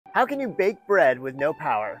How can you bake bread with no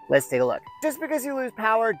power? Let's take a look. Just because you lose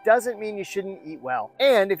power doesn't mean you shouldn't eat well.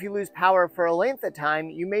 And if you lose power for a length of time,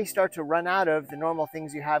 you may start to run out of the normal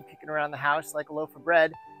things you have kicking around the house, like a loaf of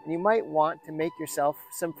bread, and you might want to make yourself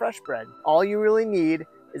some fresh bread. All you really need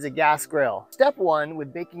is a gas grill. Step one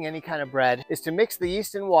with baking any kind of bread is to mix the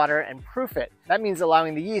yeast in water and proof it. That means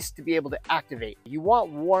allowing the yeast to be able to activate. You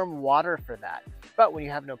want warm water for that. But when you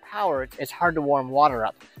have no power, it's hard to warm water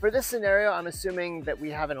up. For this scenario, I'm assuming that we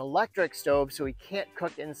have an electric stove, so we can't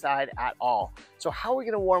cook inside at all. So how are we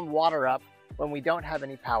gonna warm water up when we don't have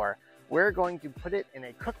any power? We're going to put it in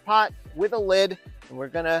a cook pot with a lid, and we're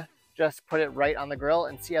gonna just put it right on the grill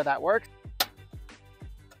and see how that works.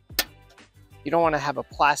 You don't want to have a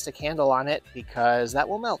plastic handle on it because that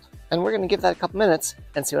will melt. And we're going to give that a couple minutes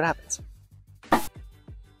and see what happens. I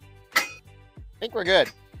think we're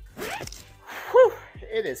good. Whew,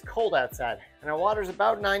 it is cold outside and our water's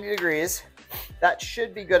about 90 degrees. That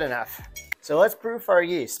should be good enough. So let's proof our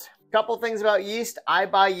yeast. Couple things about yeast. I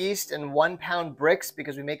buy yeast in 1 pound bricks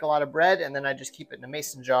because we make a lot of bread, and then I just keep it in a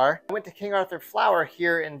mason jar. I went to King Arthur Flour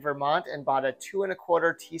here in Vermont and bought a 2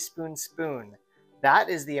 1/4 teaspoon spoon. That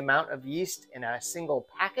is the amount of yeast in a single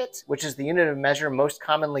packet, which is the unit of measure most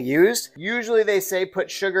commonly used. Usually they say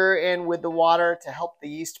put sugar in with the water to help the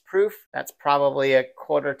yeast proof. That's probably a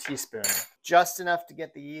 1/4 teaspoon, just enough to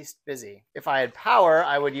get the yeast busy. If I had power,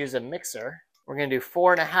 I would use a mixer. We're gonna do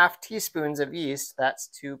 4 1/2 teaspoons of yeast. That's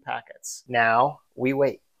 2 packets. Now we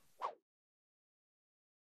wait.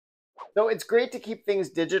 Though it's great to keep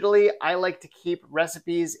things digitally, I like to keep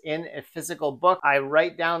recipes in a physical book. I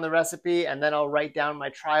write down the recipe and then I'll write down my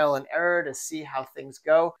trial and error to see how things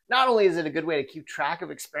go. Not only is it a good way to keep track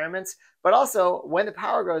of experiments, but also when the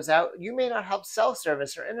power goes out, you may not have cell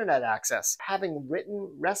service or internet access. Having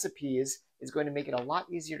written recipes is going to make it a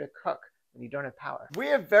lot easier to cook when you don't have power. We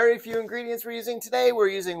have very few ingredients we're using today. We're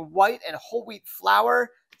using white and whole wheat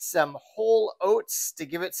flour, some whole oats to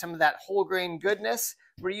give it some of that whole grain goodness.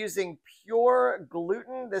 We're using pure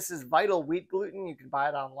gluten. This is Vital wheat gluten. You can buy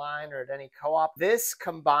it online or at any co-op. This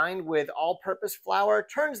combined with all-purpose flour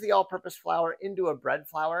turns the all-purpose flour into a bread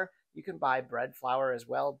flour. You can buy bread flour as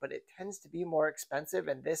well, but it tends to be more expensive,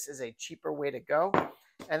 and this is a cheaper way to go.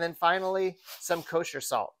 And then finally, some kosher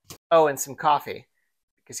salt. Oh, and some coffee,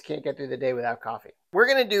 because you can't get through the day without coffee. We're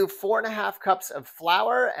gonna do 4 1/2 cups of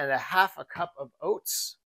flour and 1/2 cup of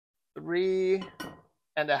oats, 3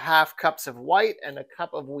 1/2 cups of white, and a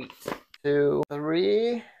cup of wheat. 2,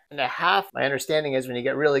 3 1/2. My understanding is when you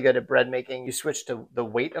get really good at bread making, you switch to the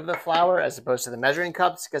weight of the flour as opposed to the measuring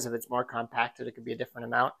cups, because if it's more compacted, it could be a different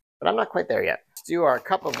amount. But I'm not quite there yet. Let's do our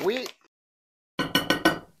cup of wheat,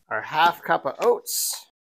 our 1/2 cup of oats,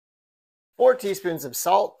 4 teaspoons of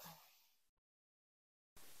salt.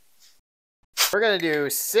 We're gonna do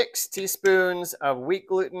 6 teaspoons of wheat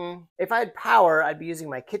gluten. If I had power, I'd be using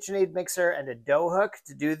my KitchenAid mixer and a dough hook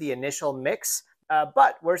to do the initial mix,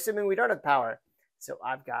 but we're assuming we don't have power. So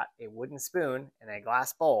I've got a wooden spoon and a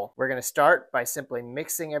glass bowl. We're gonna start by simply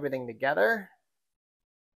mixing everything together,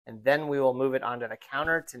 and then we will move it onto the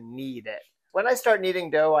counter to knead it. When I start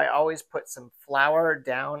kneading dough, I always put some flour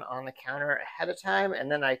down on the counter ahead of time, and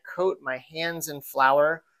then I coat my hands in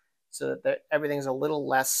flour so that everything's a little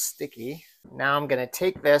less sticky. Now I'm gonna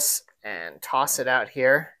take this and toss it out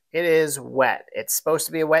here. It is wet. It's supposed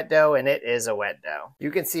to be a wet dough, and it is a wet dough.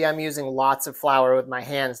 You can see I'm using lots of flour with my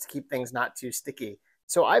hands to keep things not too sticky.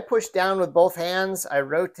 So I push down with both hands, I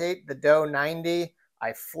rotate the dough 90,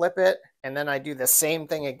 I flip it, and then I do the same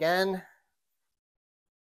thing again.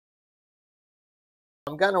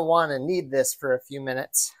 I'm gonna wanna knead this for a few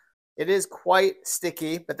minutes. It is quite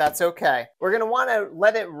sticky, but that's okay. We're gonna wanna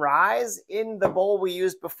let it rise in the bowl we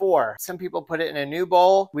used before. Some people put it in a new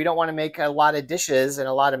bowl. We don't wanna make a lot of dishes and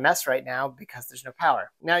a lot of mess right now because there's no power.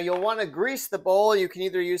 Now you'll wanna grease the bowl. You can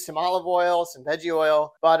either use some olive oil, some veggie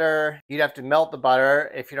oil, butter. You'd have to melt the butter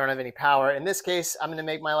if you don't have any power. In this case, I'm gonna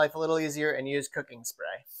make my life a little easier and use cooking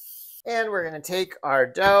spray. And we're gonna take our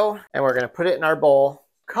dough and we're gonna put it in our bowl.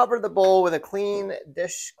 Cover the bowl with a clean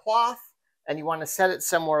dishcloth, and you want to set it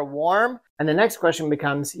somewhere warm. And the next question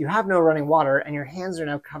becomes, you have no running water and your hands are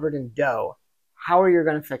now covered in dough. How are you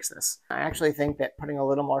going to fix this? I actually think that putting a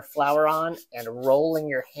little more flour on and rolling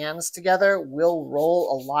your hands together will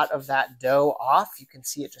roll a lot of that dough off. You can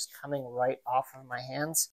see it just coming right off of my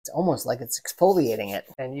hands. It's almost like it's exfoliating it.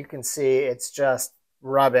 And you can see it's just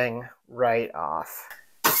rubbing right off.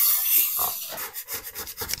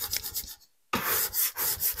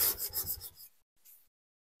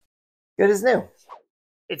 Good as new.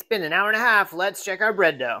 It's been an hour and a half. Let's check our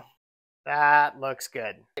bread dough. That looks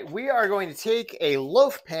good. We are going to take a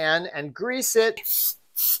loaf pan and grease it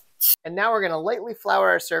And now we're gonna lightly flour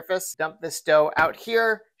our surface, dump this dough out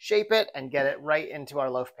here, shape it, and get it right into our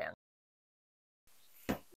loaf pan.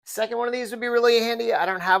 Second one of these would be really handy. I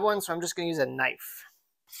don't have one, so I'm just gonna use a knife.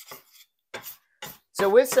 So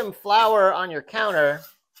with some flour on your counter,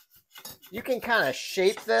 you can kind of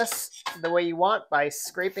shape this the way you want by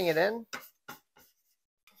scraping it in.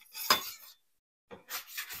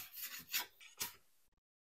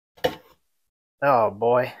 Oh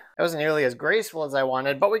boy, that wasn't nearly as graceful as I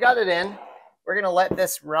wanted, but we got it in. We're gonna let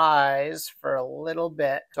this rise for a little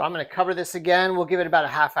bit. So I'm gonna cover this again. We'll give it about a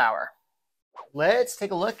half hour. Let's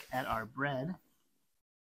take a look at our bread.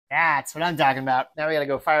 That's what I'm talking about. Now we gotta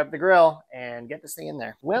go fire up the grill and get this thing in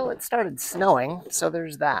there. Well, it started snowing, so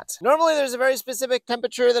there's that. Normally there's a very specific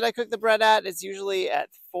temperature that I cook the bread at. It's usually at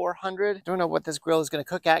 400. Don't know what this grill is gonna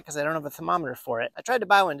cook at because I don't have a thermometer for it. I tried to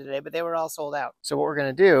buy one today, but they were all sold out. So what we're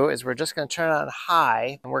gonna do is we're just gonna turn it on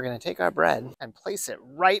high and we're gonna take our bread and place it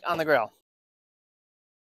right on the grill.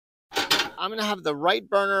 I'm gonna have the right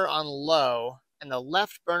burner on low and the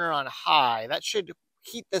left burner on high. That should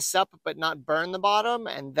heat this up but not burn the bottom,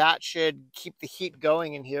 and that should keep the heat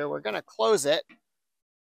going in here. We're gonna close it.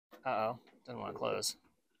 Uh-oh, didn't want to close.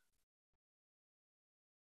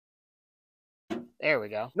 There we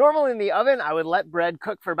go. Normally in the oven, I would let bread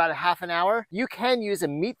cook for about a half an hour. You can use a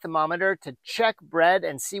meat thermometer to check bread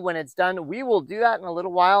and see when it's done. We will do that in a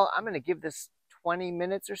little while. I'm gonna give this 20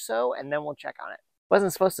 minutes or so, and then we'll check on it.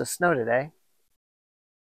 Wasn't supposed to snow today.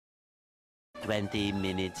 20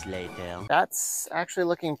 minutes later. That's actually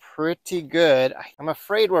looking pretty good. I'm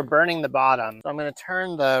afraid we're burning the bottom. So I'm gonna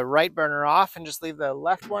turn the right burner off and just leave the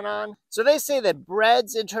left one on. So they say that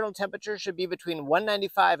bread's internal temperature should be between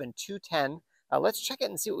 195 and 210. Let's check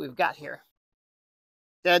it and see what we've got here.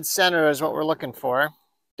 Dead center is what we're looking for.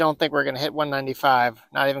 Don't think we're gonna hit 195,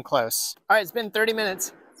 not even close. All right, it's been 30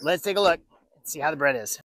 minutes. Let's take a look and see how the bread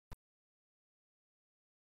is.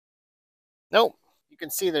 Nope. You can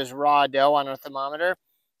see there's raw dough on our thermometer.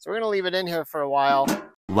 So we're gonna leave it in here for a while.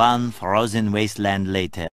 One frozen wasteland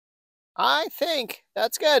later. I think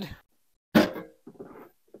that's good. It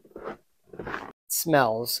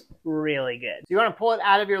smells really good. So you wanna pull it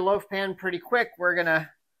out of your loaf pan pretty quick. We're gonna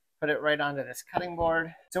put it right onto this cutting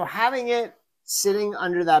board. So having it sitting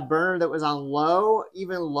under that burner that was on low,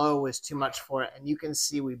 even low was too much for it. And you can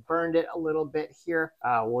see we burned it a little bit here.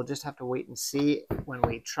 We'll just have to wait and see when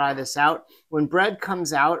we try this out. When bread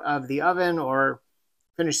comes out of the oven or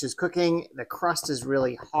finishes cooking, the crust is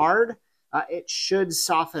really hard. It should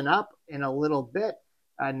soften up in a little bit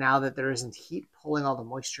now that there isn't heat pulling all the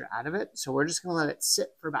moisture out of it. So we're just gonna let it sit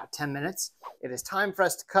for about 10 minutes. It is time for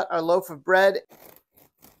us to cut our loaf of bread.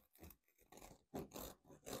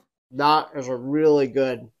 That is a really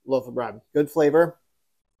good loaf of bread. Good flavor.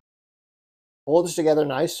 Hold this together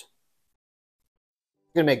nice.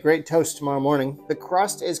 Gonna make great toast tomorrow morning. The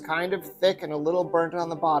crust is kind of thick and a little burnt on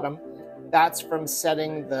the bottom. That's from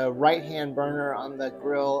setting the right-hand burner on the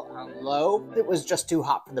grill on low. It was just too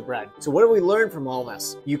hot for the bread. So what do we learn from all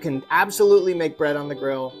this? You can absolutely make bread on the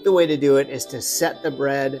grill. The way to do it is to set the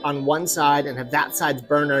bread on one side and have that side's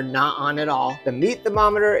burner not on at all. The meat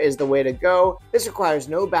thermometer is the way to go. This requires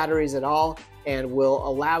no batteries at all and will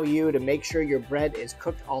allow you to make sure your bread is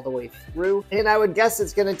cooked all the way through. And I would guess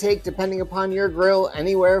it's gonna take, depending upon your grill,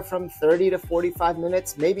 anywhere from 30 to 45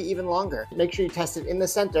 minutes, maybe even longer. Make sure you test it in the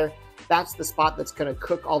center. That's the spot that's gonna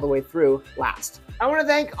cook all the way through last. I wanna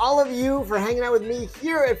thank all of you for hanging out with me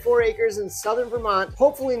here at 4 Acres in Southern Vermont.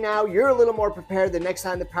 Hopefully now you're a little more prepared the next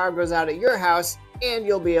time the power goes out at your house, and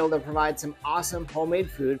you'll be able to provide some awesome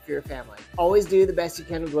homemade food for your family. Always do the best you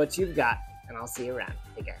can with what you've got, and I'll see you around.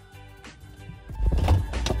 Take care.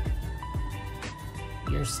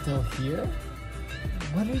 You're still here?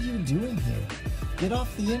 What are you doing here? Get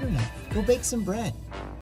off the internet. Go bake some bread.